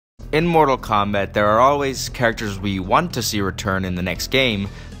In Mortal Kombat, there are always characters we want to see return in the next game,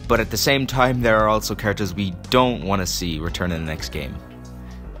 but at the same time there are also characters we don't want to see return in the next game.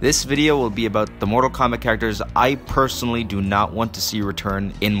 This video will be about the Mortal Kombat characters I personally do not want to see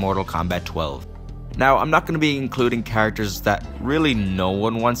return in Mortal Kombat 12. Now, I'm not going to be including characters that really no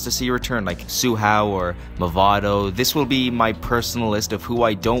one wants to see return, like Suhao or Movado. This will be my personal list of who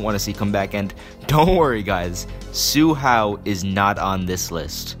I don't want to see come back, and don't worry guys, Suhao is not on this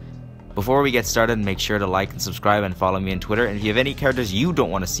list. Before we get started, make sure to like and subscribe and follow me on Twitter, and if you have any characters you don't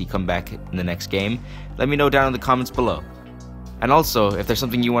want to see come back in the next game, let me know down in the comments below. And also, if there's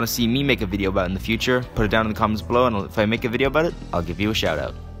something you want to see me make a video about in the future, put it down in the comments below, and if I make a video about it, I'll give you a shout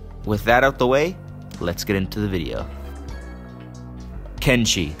out. With that out the way, let's get into the video.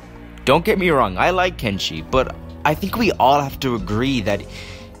 Kenshi. Don't get me wrong, I like Kenshi, but I think we all have to agree that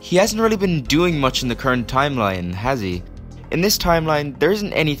he hasn't really been doing much in the current timeline, has he? In this timeline, there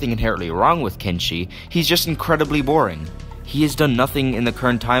isn't anything inherently wrong with Kenshi, he's just incredibly boring. He has done nothing in the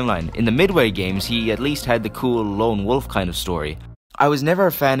current timeline. In the Midway games, he at least had the cool lone wolf kind of story. I was never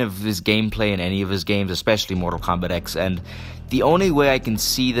a fan of his gameplay in any of his games, especially Mortal Kombat X, and the only way I can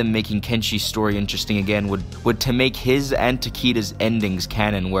see them making Kenshi's story interesting again would to make his and Takita's endings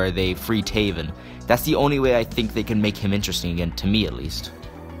canon where they free Taven. That's the only way I think they can make him interesting again, to me at least.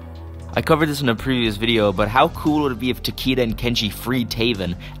 I covered this in a previous video, but how cool would it be if Takita and Kenshi free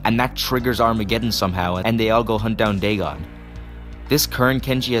Taven, and that triggers Armageddon somehow, and they all go hunt down Dagon? This current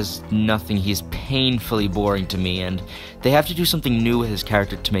Kenshi has nothing, he's painfully boring to me, and they have to do something new with his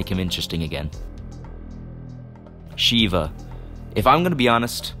character to make him interesting again. Shiva. If I'm gonna be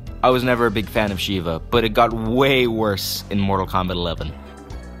honest, I was never a big fan of Shiva, but it got way worse in Mortal Kombat 11.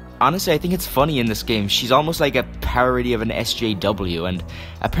 Honestly, I think it's funny in this game, she's almost like a parody of an SJW, and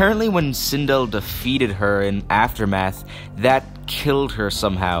apparently when Sindel defeated her in Aftermath, that killed her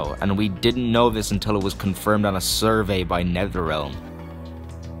somehow, and we didn't know this until it was confirmed on a survey by NetherRealm.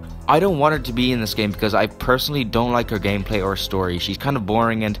 I don't want her to be in this game because I personally don't like her gameplay or story. She's kind of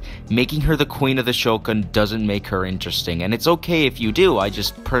boring, and making her the queen of the Shogun doesn't make her interesting, and it's okay if you do, I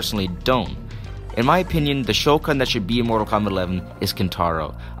just personally don't. In my opinion, the Shogun that should be in Mortal Kombat 11 is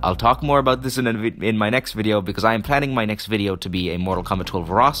Kintaro. I'll talk more about this in my next video because I am planning my next video to be a Mortal Kombat 12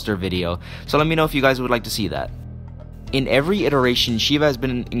 roster video, so let me know if you guys would like to see that. In every iteration, Shiva has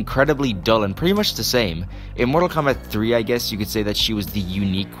been incredibly dull and pretty much the same. In Mortal Kombat 3, I guess you could say that she was the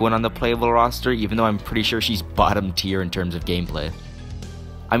unique one on the playable roster, even though I'm pretty sure she's bottom tier in terms of gameplay.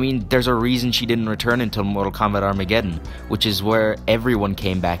 I mean, there's a reason she didn't return until Mortal Kombat Armageddon, which is where everyone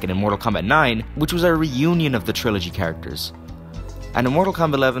came back, and in Mortal Kombat 9, which was a reunion of the trilogy characters. And in Mortal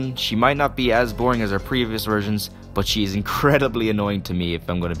Kombat 11, she might not be as boring as her previous versions, but she is incredibly annoying to me if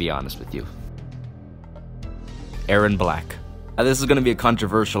I'm going to be honest with you. Erron Black. Now, this is going to be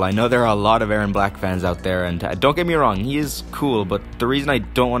controversial. I know there are a lot of Erron Black fans out there, and don't get me wrong, he is cool, but the reason I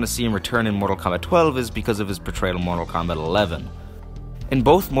don't want to see him return in Mortal Kombat 12 is because of his portrayal in Mortal Kombat 11. In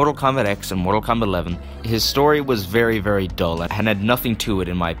both Mortal Kombat X and Mortal Kombat 11, his story was very, very dull and had nothing to it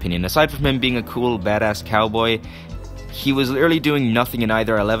in my opinion. Aside from him being a cool, badass cowboy, he was literally doing nothing in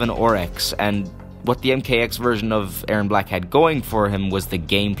either 11 or X, and what the MKX version of Erron Black had going for him was the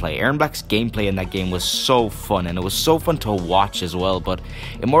gameplay. Erron Black's gameplay in that game was so fun, and it was so fun to watch as well, but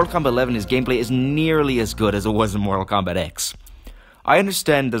in Mortal Kombat 11 his gameplay is nearly as good as it was in Mortal Kombat X. I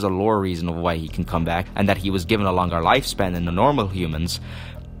understand there's a lore reason of why he can come back, and that he was given a longer lifespan than the normal humans,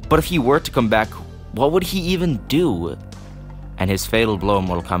 but if he were to come back, what would he even do? And his fatal blow in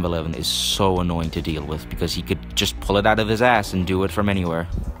Mortal Kombat 11 is so annoying to deal with, because he could just pull it out of his ass and do it from anywhere.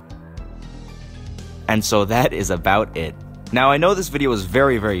 And so that is about it. Now, I know this video was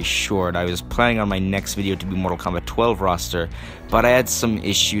very, very short. I was planning on my next video to be Mortal Kombat 12 roster, but I had some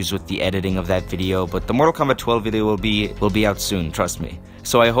issues with the editing of that video, but the Mortal Kombat 12 video will be out soon, trust me.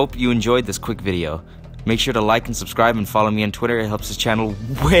 So I hope you enjoyed this quick video. Make sure to like and subscribe and follow me on Twitter. It helps this channel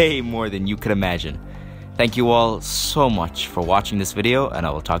way more than you could imagine. Thank you all so much for watching this video, and I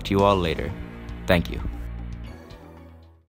will talk to you all later. Thank you.